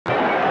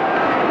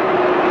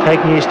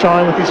Taking his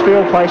time with his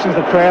field placings.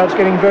 The crowd's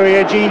getting very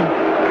edgy.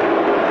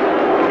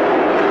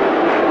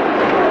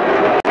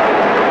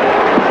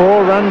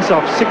 4 runs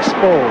off 6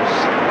 balls.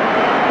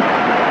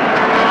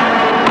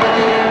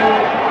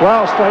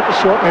 Well, straight to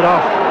short mid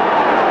off.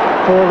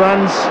 4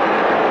 runs.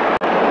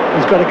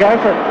 He's got to go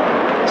for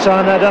it.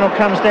 Simon O'Donnell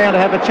comes down to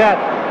have a chat.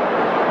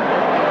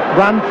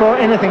 Run for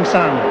anything,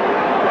 son.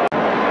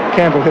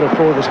 Campbell hit a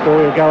 4 this ball.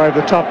 He'll go over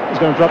the top. He's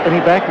going to drop the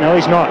knee back. No,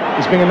 he's not.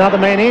 He's bringing another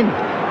man in.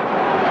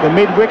 The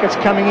mid-wicket's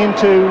coming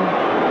into...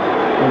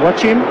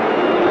 Watch him.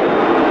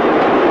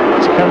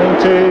 It's coming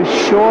to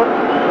short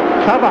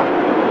cover.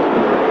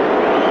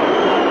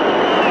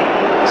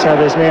 So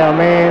there's now a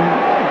man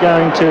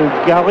going to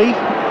gully,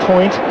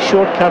 point,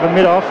 short cover,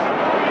 mid-off,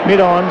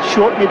 mid-on,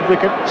 short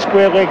mid-wicket,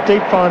 square leg,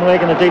 deep fine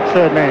leg, and a deep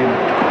third man.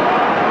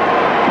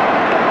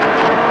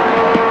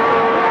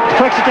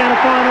 Deflects it down a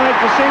fine leg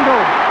for single.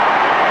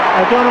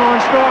 O'Donnell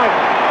on strike.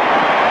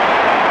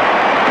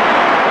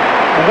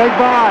 A leg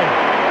by.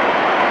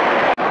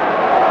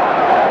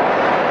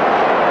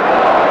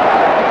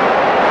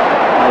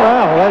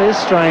 Wow, that is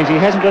strange. He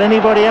hasn't got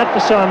anybody out for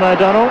Simon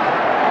O'Donnell.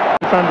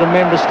 In front of the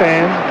member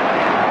stand.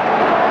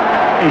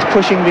 He's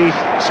pushing the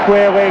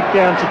square leg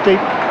down to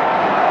deep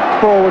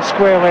forward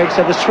square leg.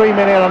 So there's 3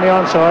 men out on the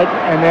onside,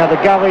 and now the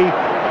gully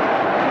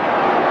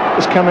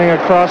is coming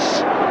across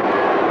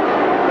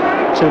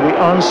to the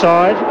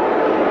onside.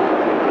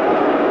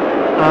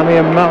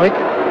 Amir Malik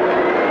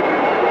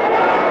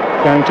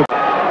going to...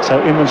 So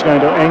Imran's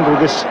going to angle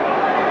this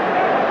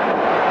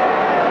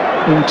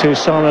into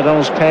Simon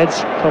O'Donnell's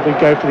pads. Probably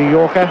go for the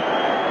Yorker.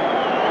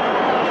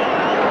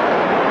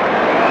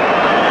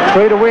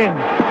 3 to win.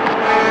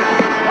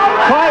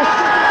 Close.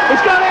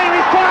 He's got in.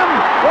 He's come.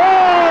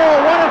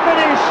 Oh, what a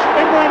finish.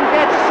 Imran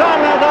gets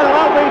Simon O'Donnell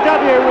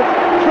LBW with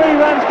 3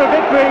 runs for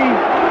victory.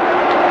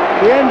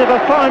 The end of a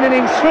fine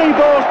innings. 3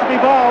 balls to be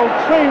bowled.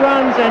 3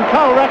 runs, and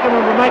Cole Rackham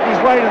will make his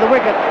way to the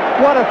wicket.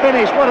 What a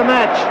finish. What a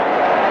match.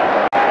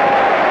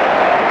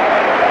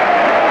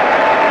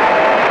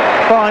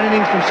 Fine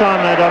innings from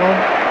Simon O'Donnell.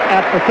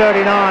 Out for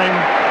 39.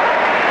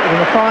 In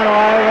the final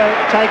over,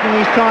 taking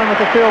his time with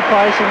the field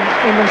place, and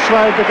Imran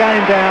slowed the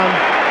game down.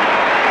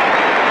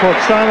 Caught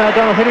Simon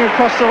O'Donnell hitting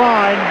across the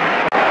line.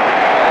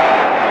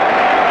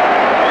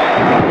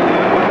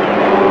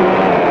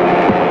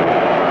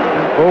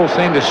 Ball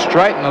seemed to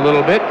straighten a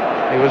little bit.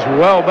 He was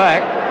well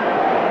back.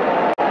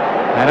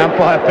 And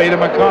umpire Peter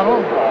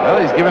McConnell, well,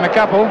 he's given a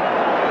couple.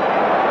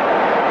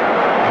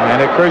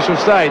 And at crucial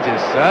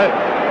stages, so I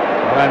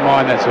don't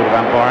mind that sort of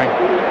umpiring.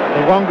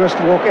 The longest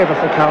walk ever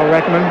for Carl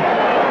Rackman.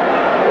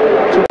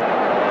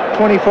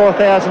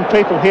 24,000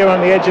 people here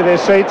on the edge of their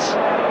seats.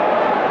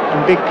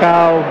 And Big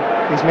Carl,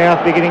 his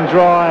mouth beginning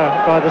drier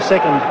by the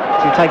second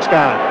as he takes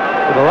guard.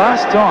 Well, the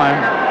last time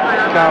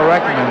Carl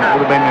Rackman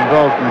would have been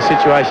involved in a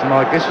situation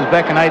like this was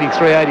back in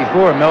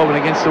 83-84 in Melbourne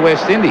against the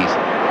West Indies.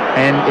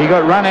 And he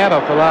got run out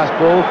off the last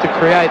ball to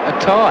create a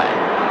tie.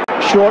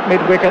 Short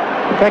mid-wicket,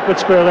 backward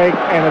square leg,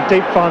 and a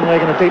deep fine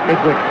leg and a deep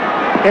mid-wicket.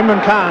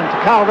 Imran Khan to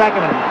Carl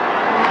Rackman.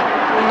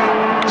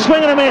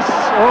 Swing and a miss.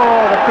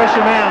 Oh, the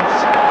pressure mounts.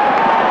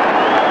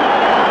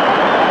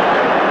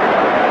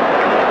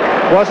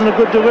 Wasn't a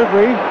good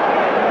delivery.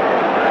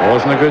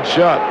 Wasn't a good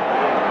shot.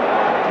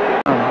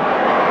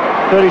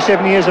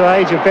 37 years of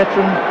age, a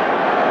veteran.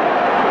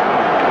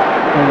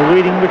 And the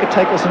leading wicket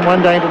takers in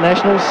one-day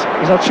internationals.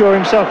 He's not sure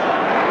himself.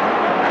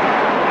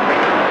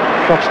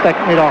 Drops back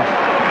mid-off.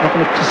 Not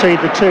going to concede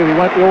the 2. He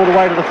won't be all the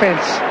way to the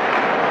fence.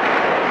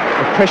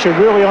 The pressure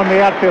really on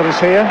the outfielders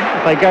here.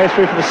 If they go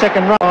through for the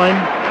second line.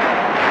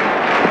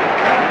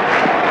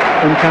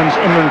 In comes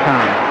Imran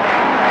Khan.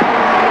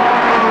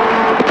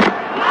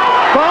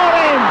 Bowled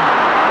in!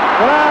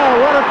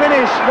 Wow, what a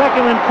finish.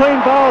 Rackham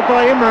clean bowled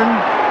by Imran.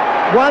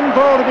 1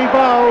 ball to be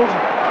bowled.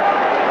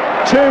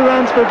 2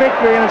 runs for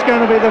victory, and it's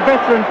going to be the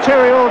veteran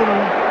Terry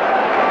Alderman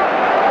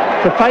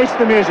to face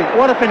the music.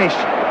 What a finish.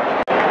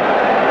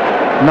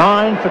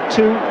 9 for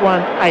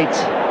 218.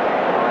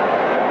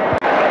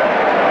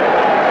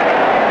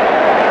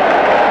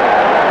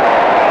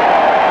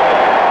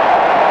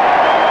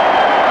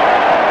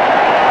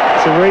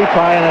 It's a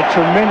replay and a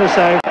tremendous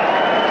over.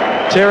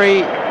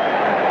 Terry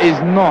is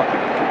not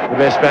the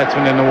best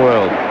batsman in the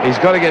world. He's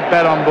got to get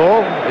bat on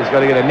ball. He's got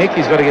to get a nick.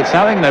 He's got to get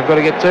something. They've got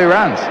to get 2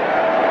 runs.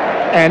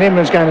 And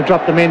Imran's going to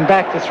drop the men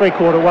back to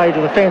 3/4 way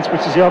to the fence,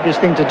 which is the obvious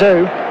thing to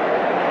do.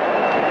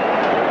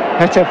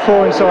 Has to have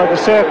 4 inside the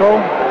circle.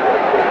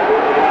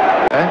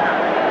 Okay.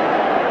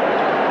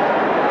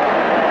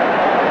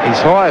 His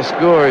highest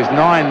score is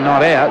 9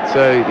 not out,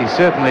 so he's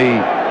certainly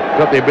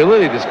got the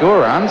ability to score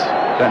runs.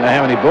 Don't know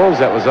how many balls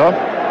that was off.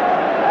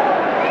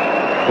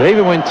 But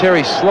even when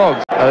Terry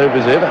slogs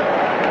overs ever,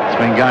 it's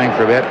been going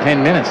for about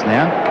 10 minutes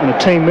now. In a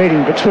team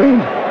meeting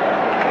between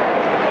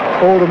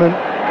Alderman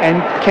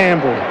and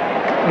Campbell.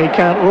 He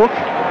can't look.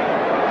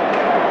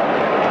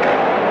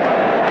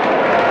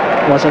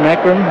 Wasn't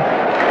Akram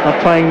not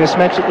playing this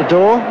match at the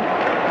door.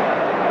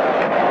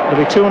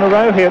 There'll be 2 in a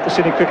row here at the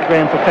Sydney Cricket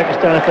Ground for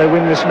Pakistan if they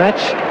win this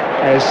match,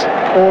 as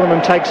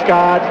Alderman takes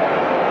guard.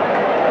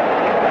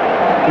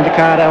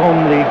 Indicata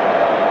the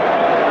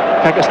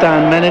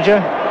Pakistan manager.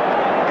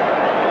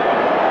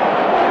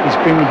 He's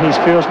been his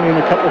first man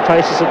a couple of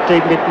paces at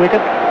deep mid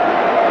wicket.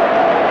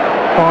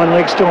 Fine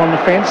leg still on the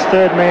fence,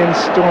 third man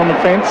still on the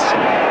fence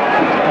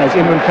as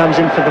Imran comes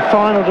in for the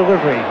final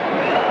delivery.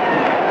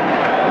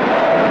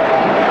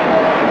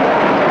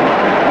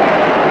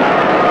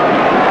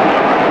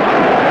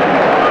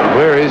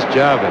 Where is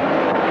Javed?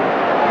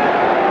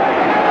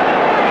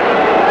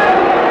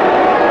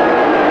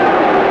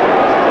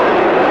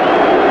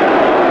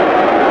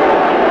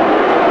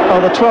 Oh,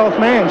 the 12th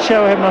man,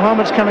 Shoaib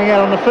Mohammed's coming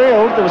out on the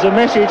field. There was a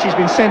message, he's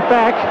been sent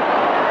back.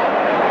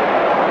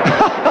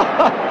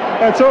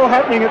 That's all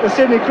happening at the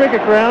Sydney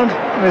Cricket Ground,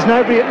 and there's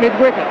nobody at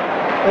mid-wicket.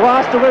 The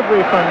last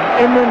delivery from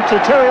Imran to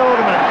Terry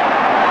Alderman.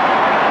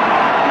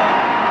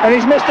 And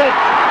he's missed it.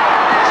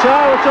 So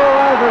it's all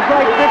over. A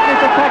great victory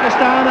for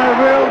Pakistan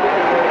over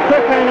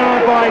Kirkland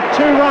by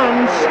 2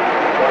 runs.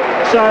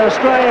 So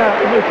Australia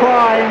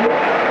requiring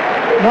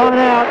 9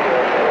 out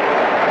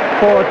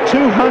for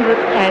 218,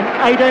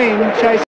 chasing